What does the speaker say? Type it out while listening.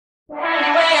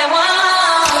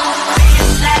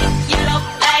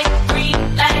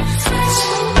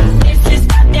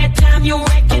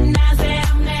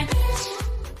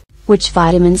Which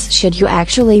vitamins should you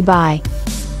actually buy?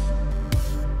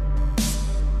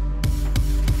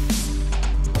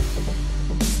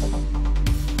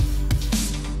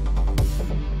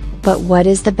 But what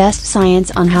is the best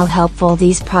science on how helpful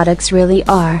these products really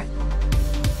are?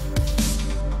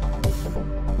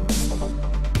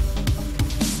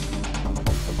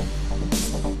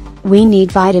 We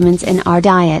need vitamins in our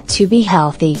diet to be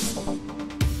healthy.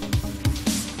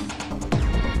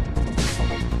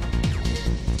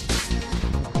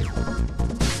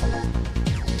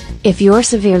 If you're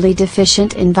severely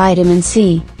deficient in vitamin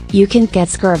C, you can get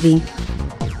scurvy.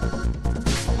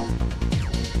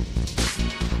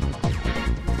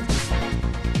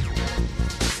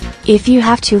 If you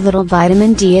have too little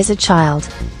vitamin D as a child,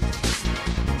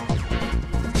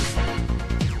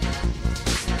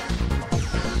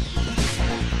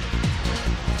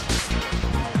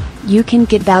 you can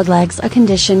get bad legs, a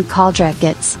condition called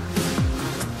rickets.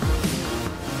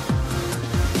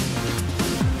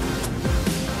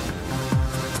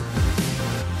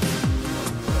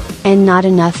 And not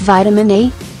enough vitamin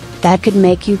A? That could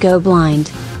make you go blind.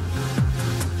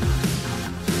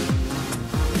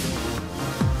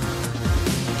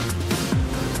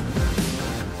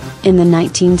 In the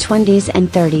 1920s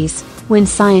and 30s, when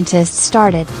scientists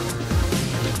started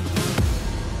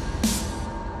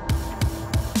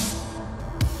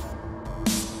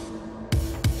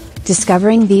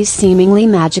discovering these seemingly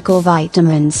magical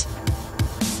vitamins,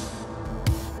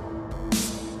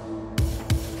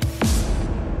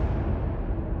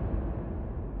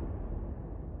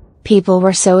 people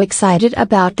were so excited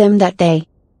about them that they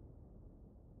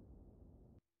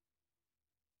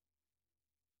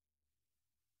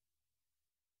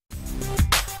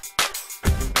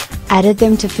added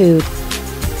them to food.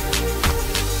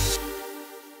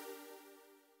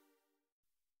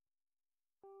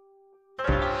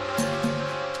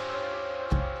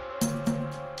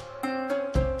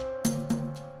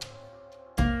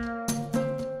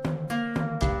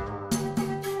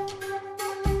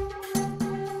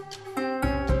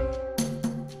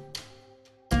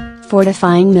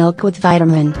 Fortifying milk with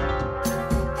vitamin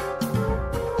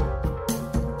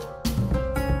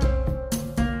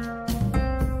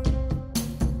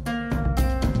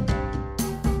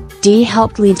D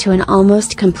helped lead to an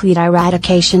almost complete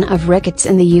eradication of rickets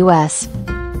in the US.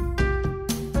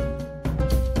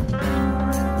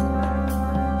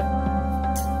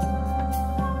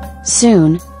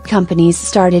 Soon, companies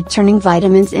started turning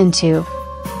vitamins into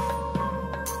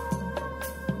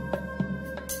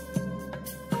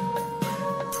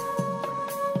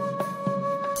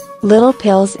little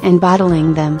pills and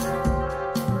bottling them.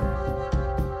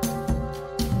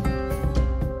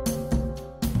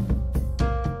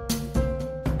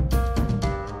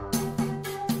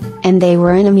 And they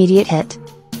were an immediate hit.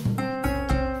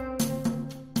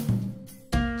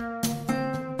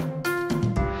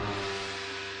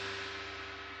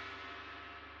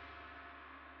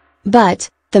 But,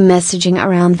 the messaging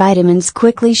around vitamins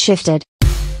quickly shifted.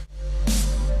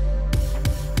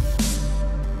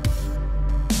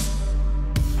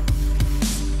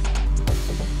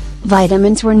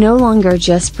 Vitamins were no longer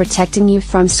just protecting you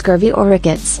from scurvy or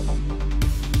rickets,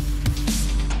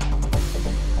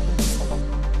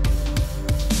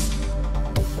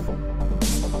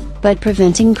 but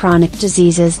preventing chronic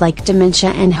diseases like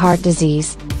dementia and heart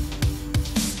disease.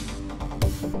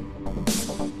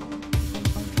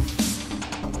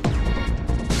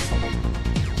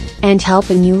 And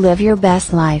helping you live your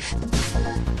best life.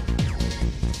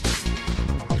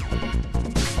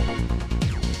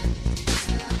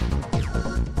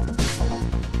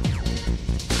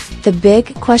 The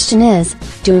big question is,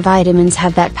 do vitamins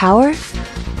have that power?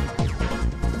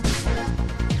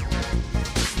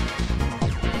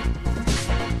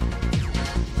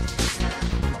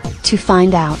 To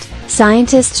find out,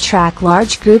 scientists track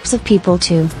large groups of people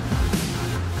to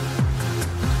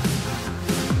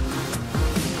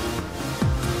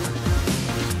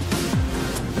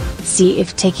see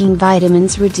if taking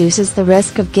vitamins reduces the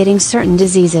risk of getting certain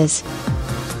diseases.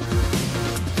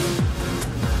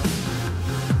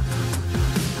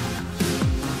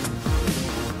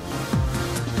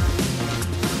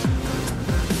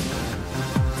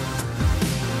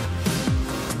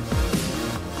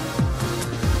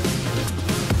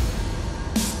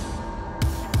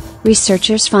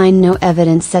 Researchers find no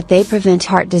evidence that they prevent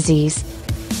heart disease,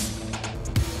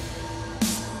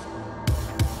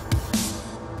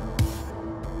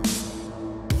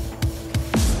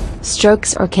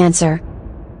 strokes or cancer.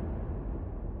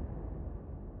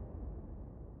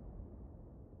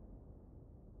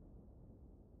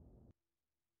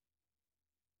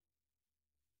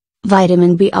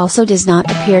 Vitamin B also does not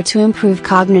appear to improve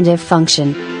cognitive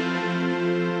function.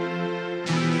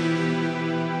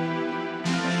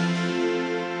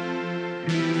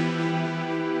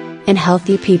 In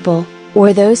healthy people,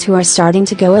 or those who are starting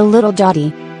to go a little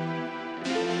dotty.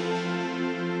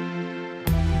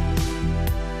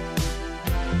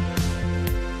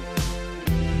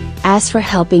 As for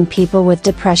helping people with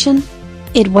depression,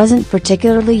 it wasn't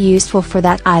particularly useful for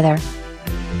that either.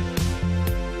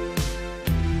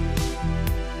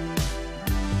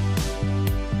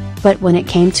 But when it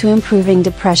came to improving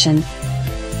depression,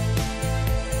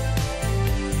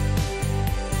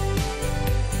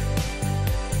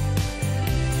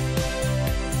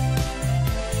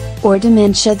 or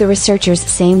dementia, the researchers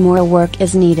say more work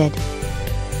is needed.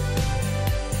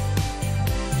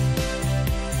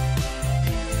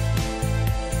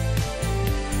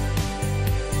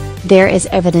 There is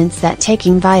evidence that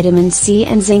taking vitamin C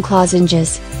and zinc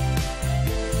lozenges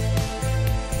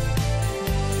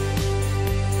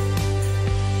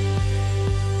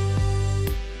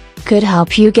could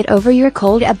help you get over your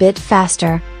cold a bit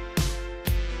faster.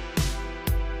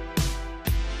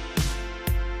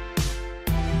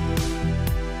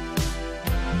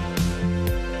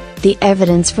 The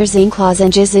evidence for zinc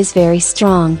lozenges is very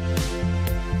strong.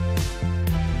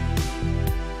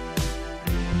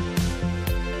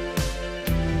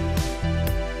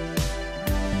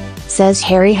 Says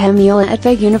Harry Hemula at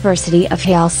the University of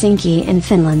Helsinki in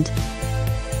Finland.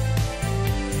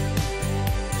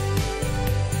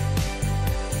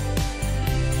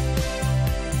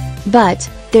 But,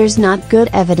 there's not good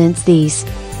evidence these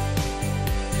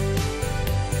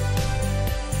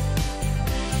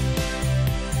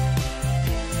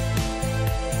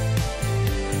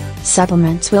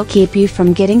supplements will keep you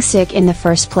from getting sick in the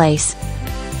first place.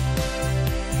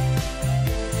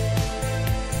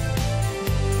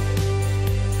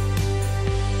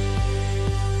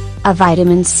 A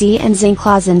vitamin C and zinc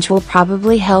lozenge will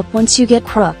probably help once you get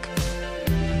crook.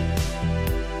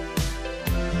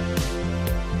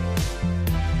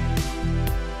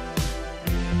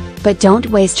 But don't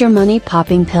waste your money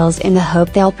popping pills in the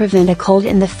hope they'll prevent a cold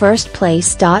in the first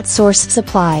place. Source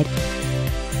supplied.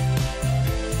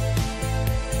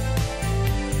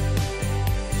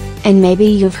 And maybe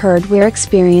you've heard we're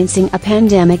experiencing a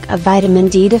pandemic of vitamin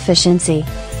D deficiency.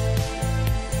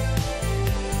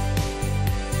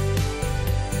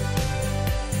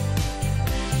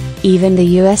 Even the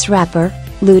US rapper,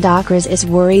 Ludacris, is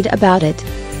worried about it.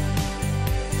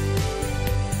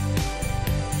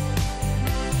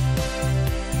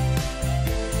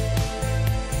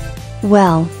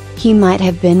 Well, he might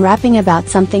have been rapping about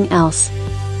something else.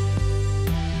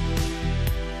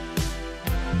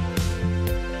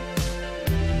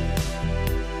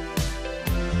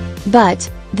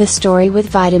 But, the story with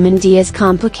vitamin D is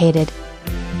complicated.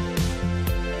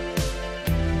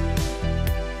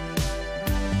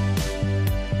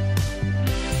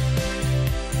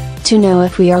 To know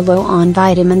if we are low on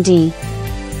vitamin D,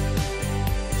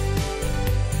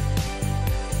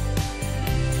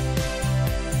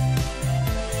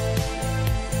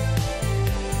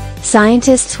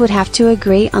 scientists would have to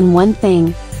agree on one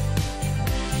thing.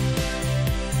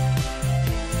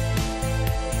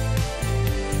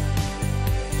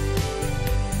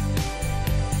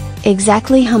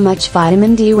 Exactly how much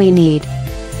vitamin D we need.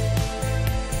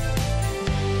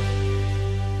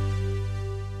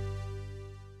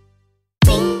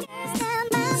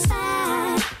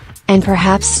 And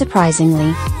perhaps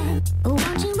surprisingly,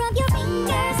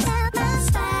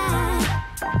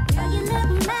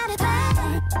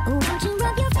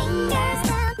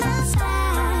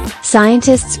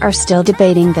 scientists are still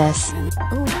debating this.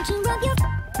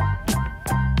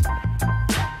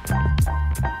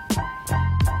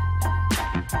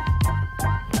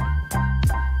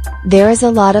 There is a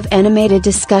lot of animated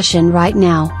discussion right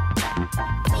now.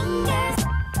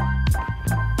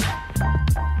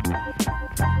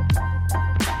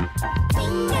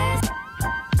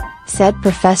 Said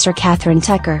Professor Catherine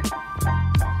Tucker.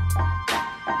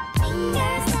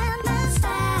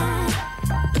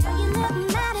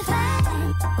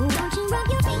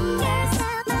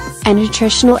 A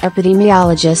nutritional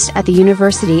epidemiologist at the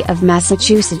University of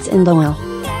Massachusetts in Lowell.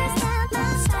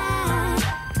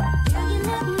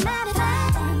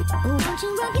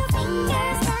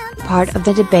 Part of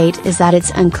the debate is that it's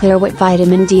unclear what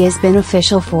vitamin D is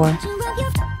beneficial for.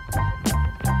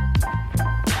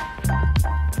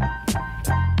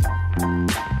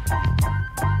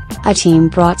 A team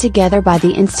brought together by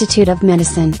the Institute of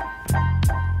Medicine,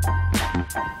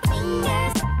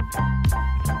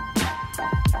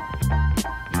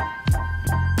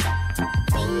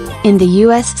 in the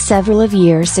US several of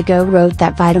years ago wrote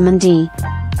that vitamin D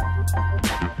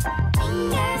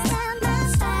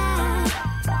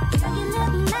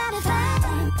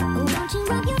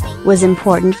was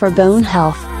important for bone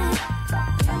health.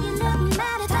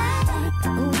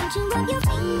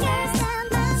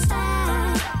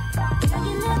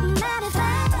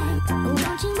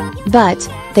 But,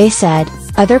 they said,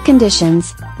 other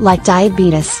conditions, like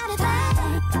diabetes,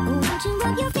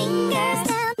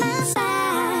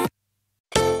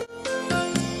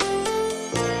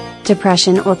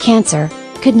 depression or cancer,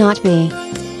 could not be.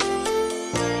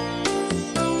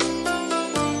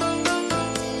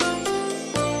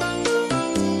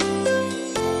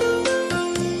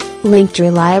 Linked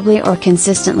reliably or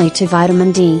consistently to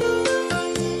vitamin D.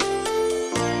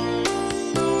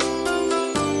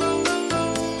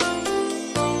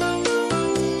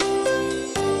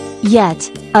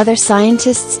 Yet, other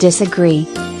scientists disagree.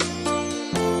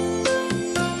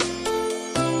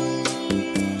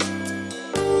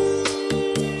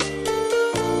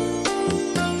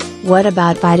 What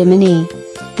about vitamin E?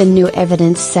 The new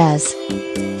evidence says.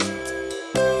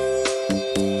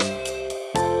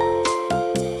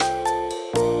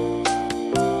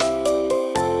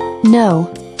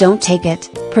 No, don't take it,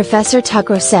 Professor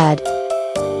Tucker said.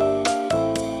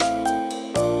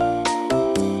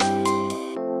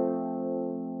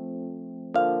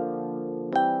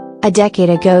 A decade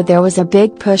ago there was a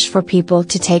big push for people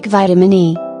to take vitamin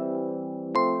E.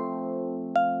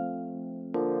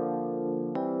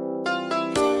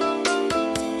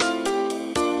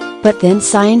 But then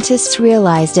scientists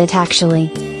realized it actually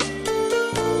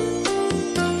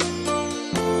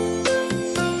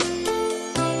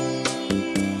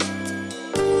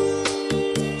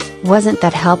wasn't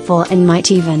that helpful and might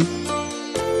even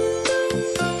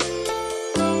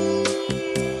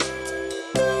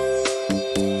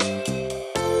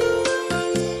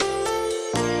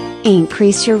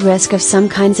increase your risk of some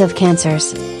kinds of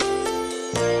cancers.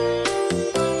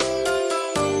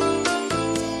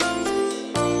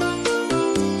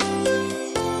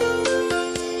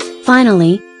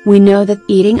 Finally, we know that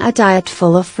eating a diet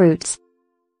full of fruits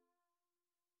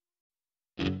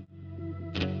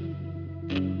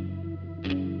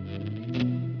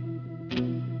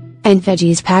and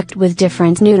veggies packed with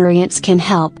different nutrients can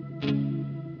help.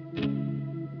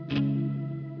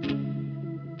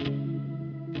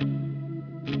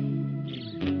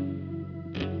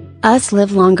 Us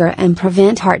live longer and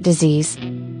prevent heart disease.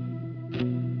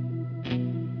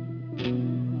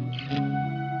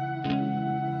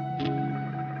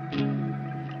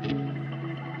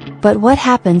 But what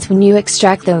happens when you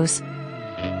extract those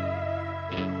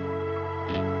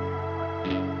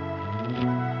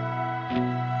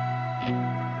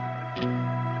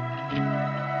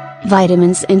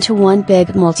vitamins into one big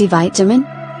multivitamin?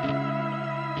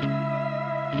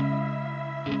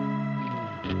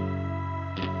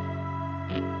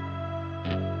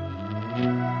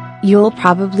 You'll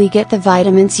probably get the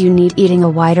vitamins you need eating a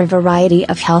wider variety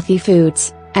of healthy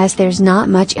foods, as there's not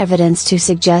much evidence to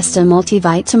suggest a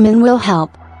multivitamin will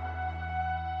help.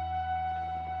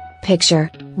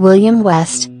 Picture, William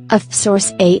West, of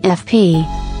Source AFP.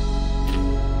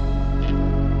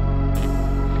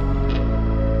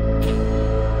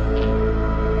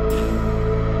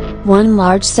 One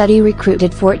large study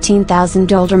recruited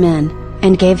 14,000 older men,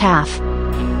 and gave half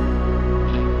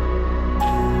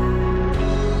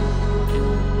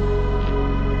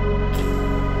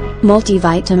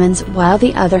multivitamins while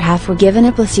the other half were given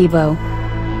a placebo.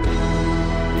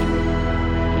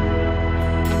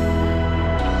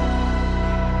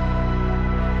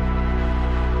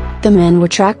 The men were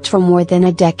tracked for more than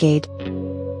a decade.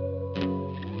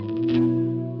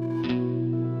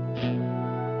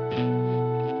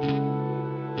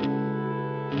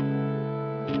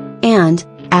 And,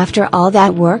 after all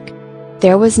that work,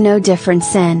 there was no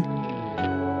difference in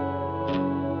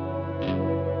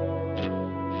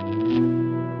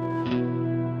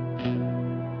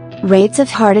rates of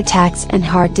heart attacks and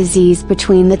heart disease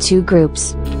between the two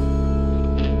groups.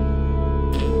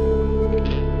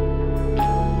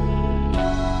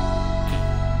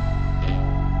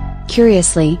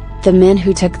 Curiously, the men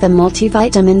who took the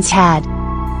multivitamins had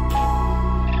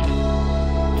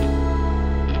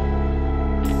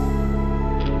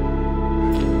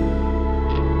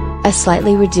a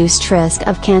slightly reduced risk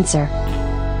of cancer.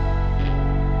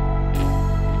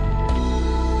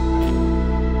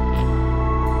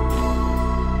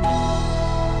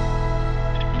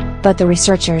 But the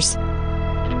researchers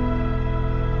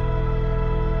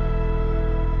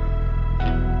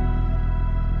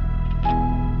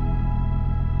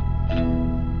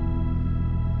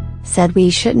said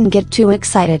we shouldn't get too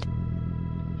excited.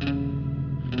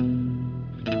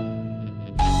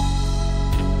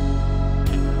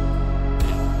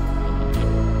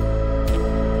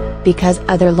 because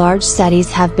other large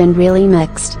studies have been really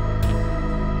mixed.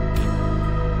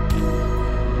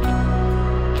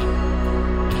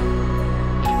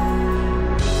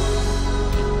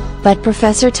 But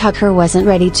Professor Tucker wasn't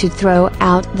ready to throw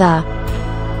out the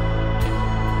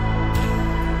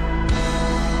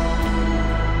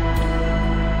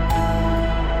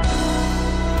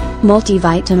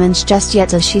multivitamins just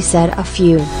yet, as she said a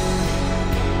few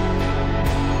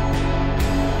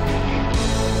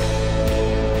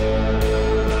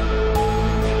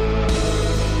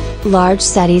large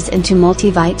studies into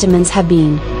multivitamins have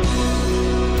been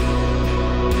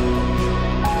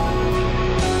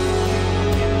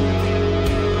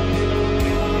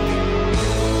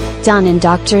done in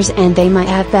doctors, and they might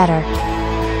have better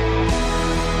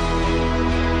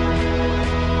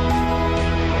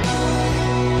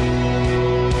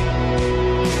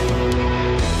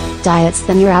diets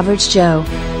than your average Joe.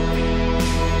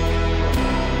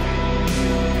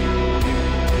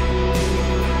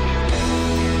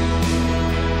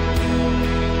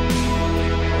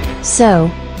 So,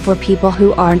 for people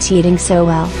who aren't eating so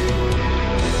well,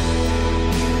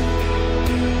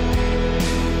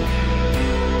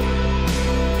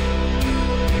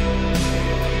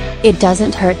 it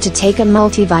doesn't hurt to take a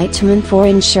multivitamin for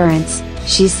insurance,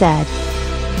 she said.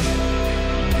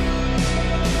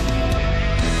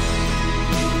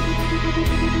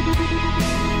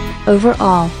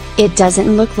 Overall, it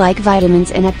doesn't look like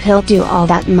vitamins in a pill do all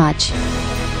that much.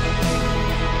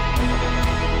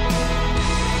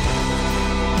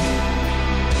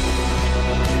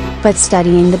 But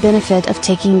studying the benefit of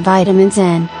taking vitamins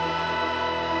in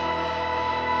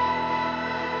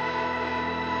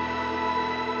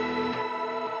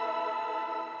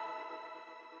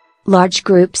large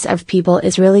groups of people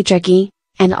is really tricky,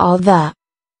 and all the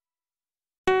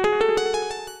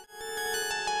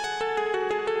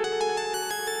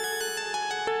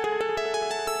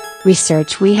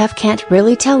research we have can't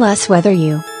really tell us whether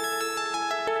you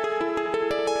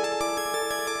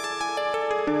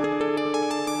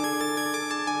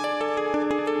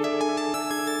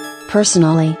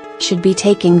personally should be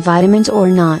taking vitamins or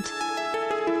not.